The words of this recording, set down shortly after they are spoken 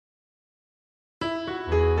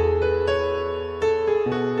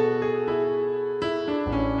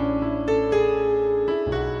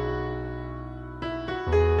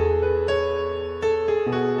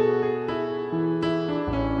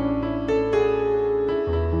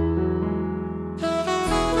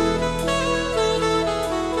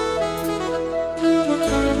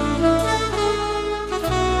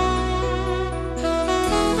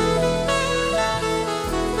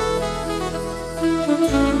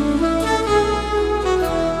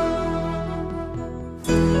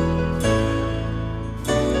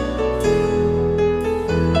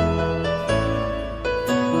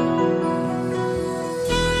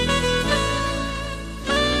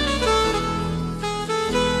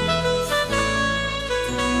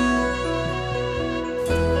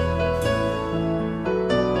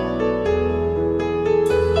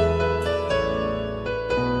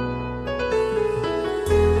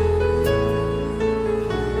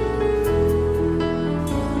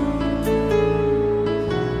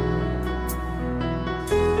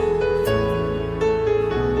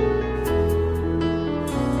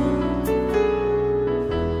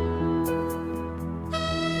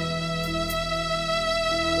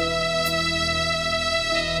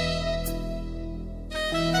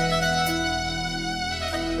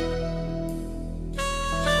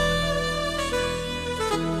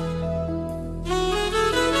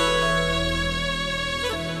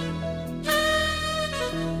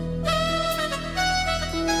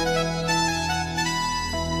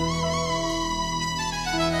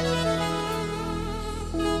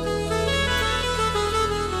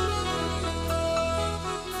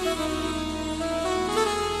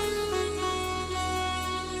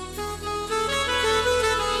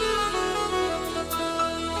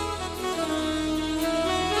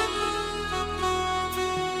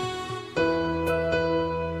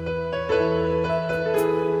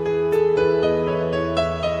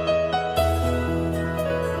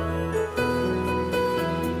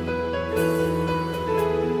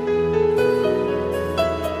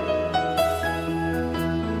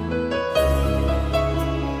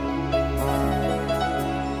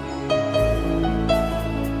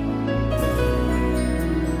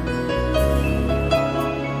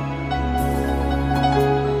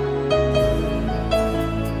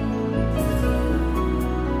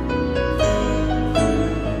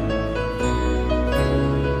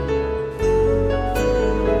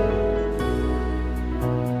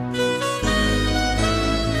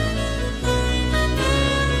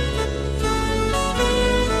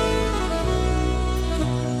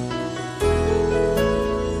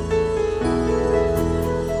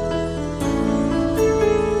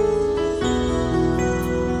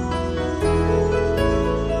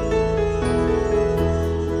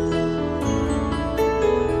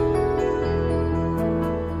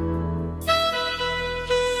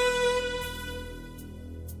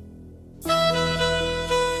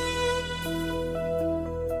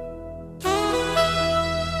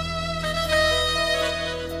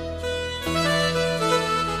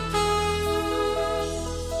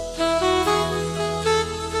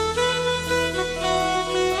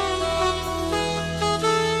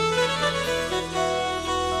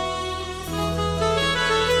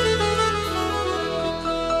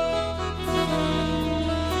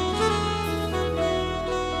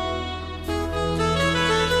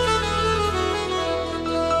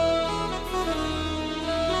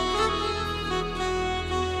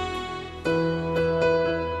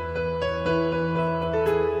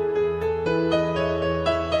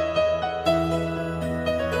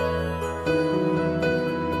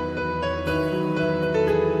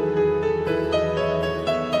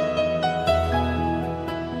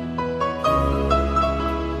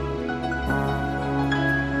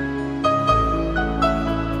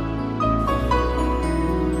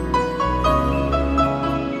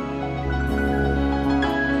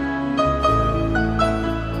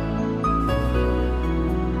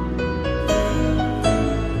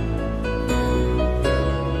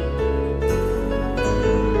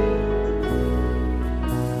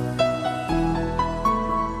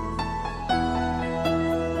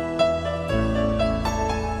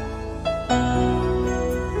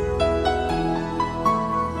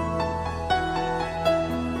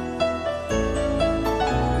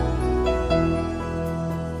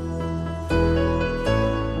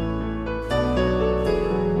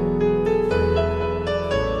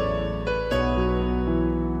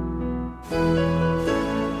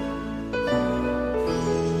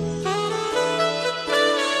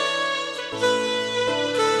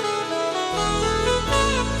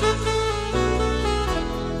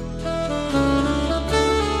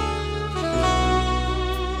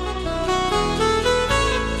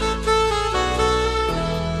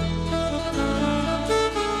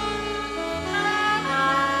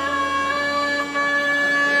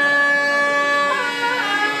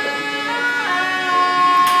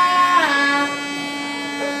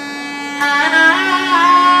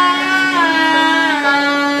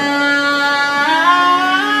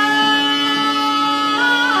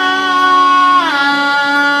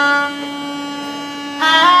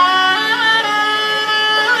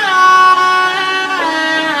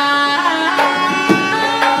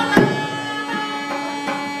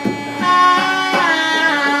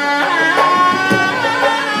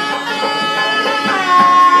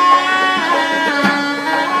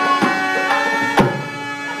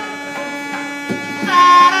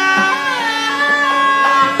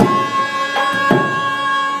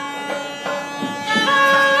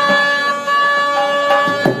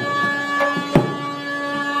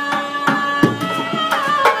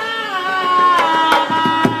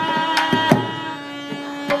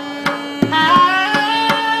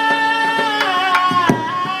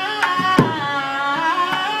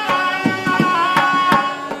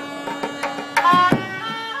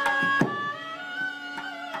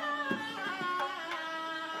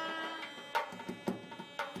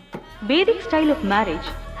Vedic style of marriage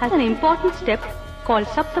has an important step called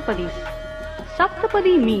Saptapadis.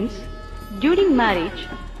 Saptapadi means during marriage,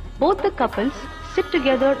 both the couples sit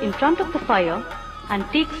together in front of the fire and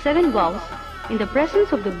take 7 vows in the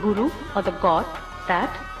presence of the Guru or the God that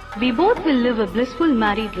we both will live a blissful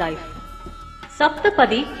married life.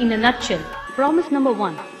 Saptapadi in a nutshell. Promise number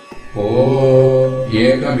 1. Om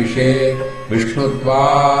Yekavishe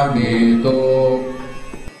Vishnutvaneto.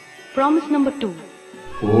 Promise number 2.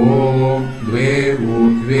 Om Dve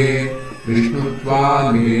Udve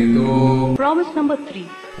Vishnutvaneto. Promise number 3.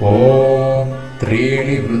 Om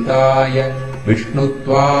Trini Vrutaya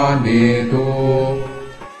Vishnutvaneto.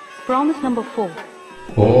 Promise number 4.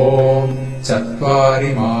 Om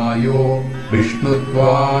Chatvari Mayo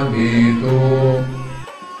Vishnutvaneto.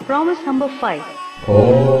 Promise number 5.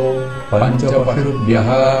 Om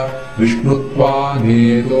Panchavahirubhyaha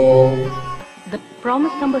Vishnutvaneto. The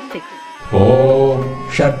promise number 6. Om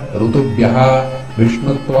Shat Rutubhyaha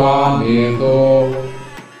Vishnutvaneto.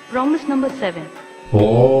 Promise number 7.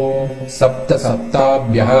 Om Sapta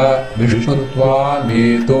Saptabhyaha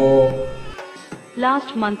Vishnutvaneto.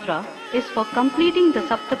 Last mantra is for completing the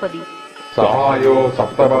Saptapadi. Sahayo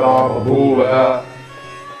Saptabala Babhuva.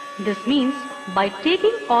 This means by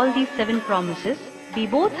taking all these 7 promises, we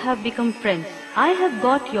both have become friends. I have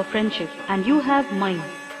got your friendship and you have mine.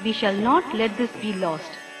 We shall not let this be lost.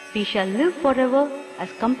 We shall live forever as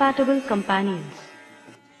compatible companions.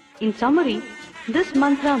 In summary, this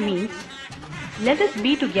mantra means let us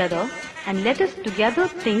be together and let us together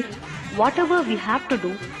think whatever we have to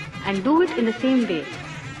do and do it in the same way.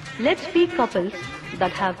 Let's be couples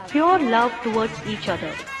that have pure love towards each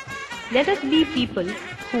other. Let us be people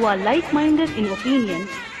who are like-minded in opinion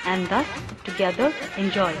and thus together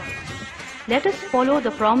enjoy. Let us follow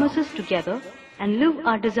the promises together and live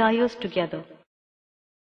our desires together.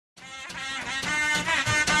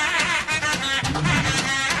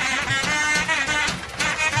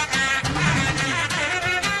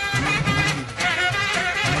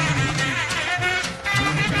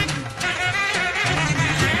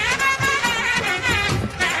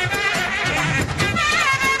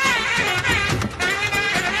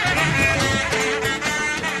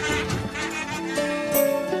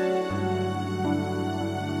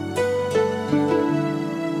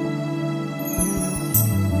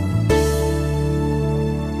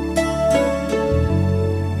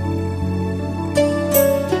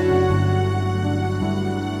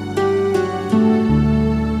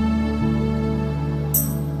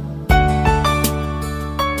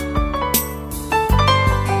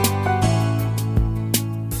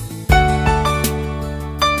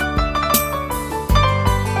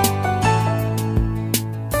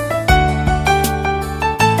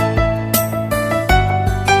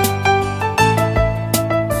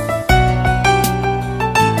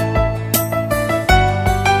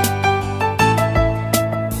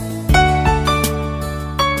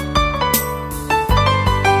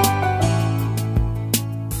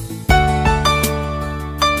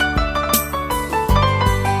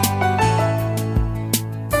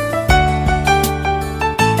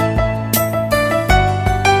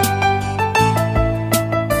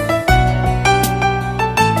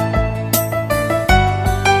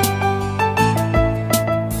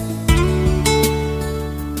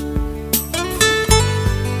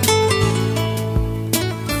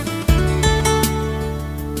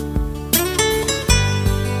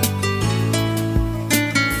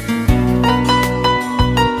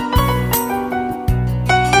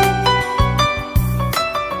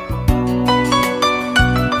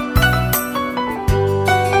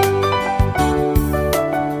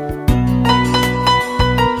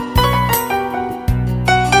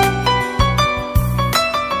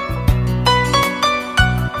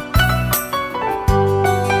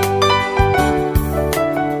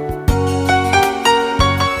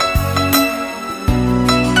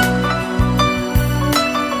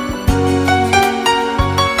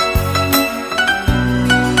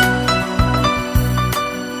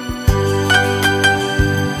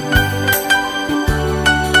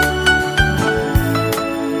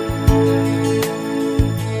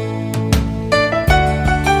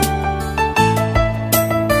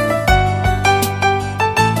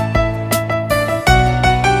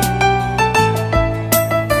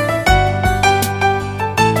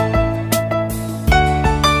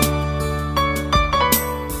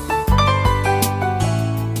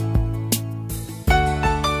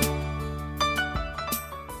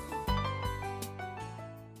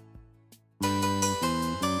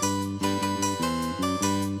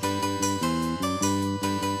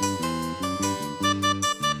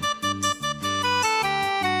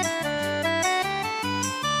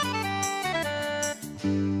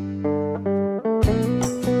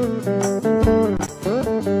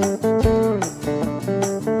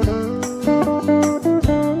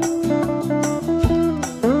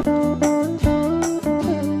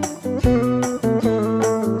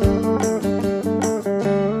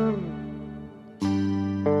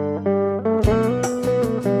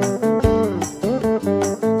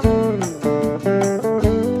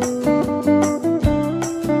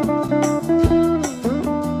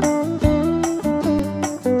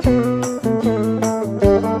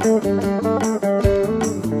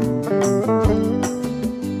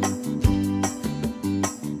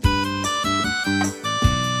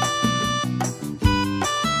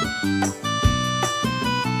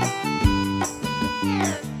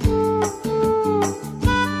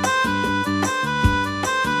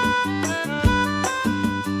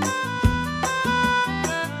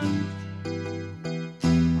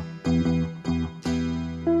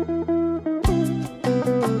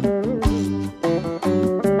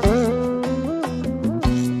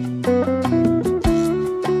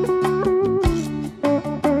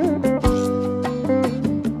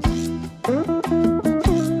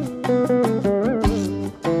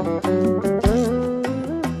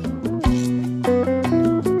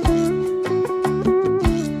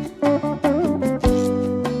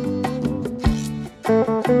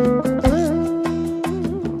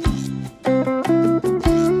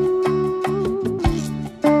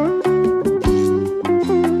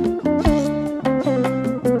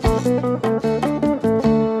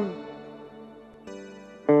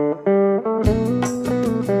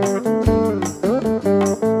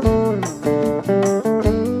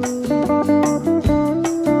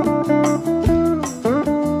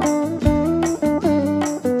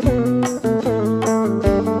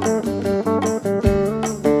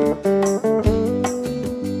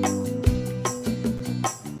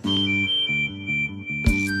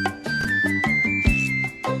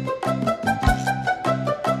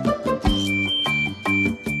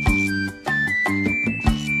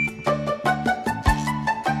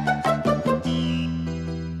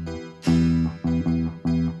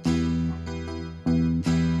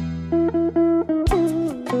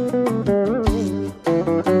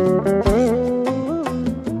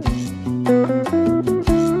 Thank you.